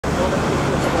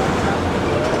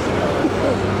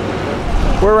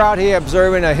We're out here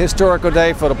observing a historical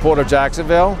day for the Port of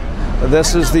Jacksonville.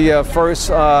 This is the first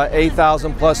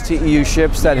 8,000 plus TEU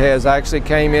ships that has actually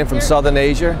came in from Southern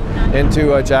Asia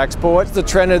into JAXPORT. It's the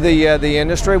trend of the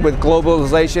industry with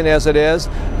globalization as it is.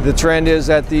 The trend is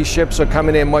that these ships are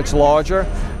coming in much larger.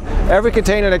 Every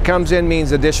container that comes in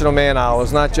means additional man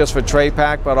hours, not just for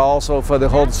TraPac, but also for the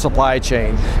whole supply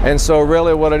chain. And so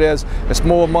really what it is, it's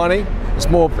more money, it's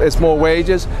more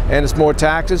wages, and it's more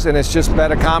taxes, and it's just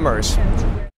better commerce.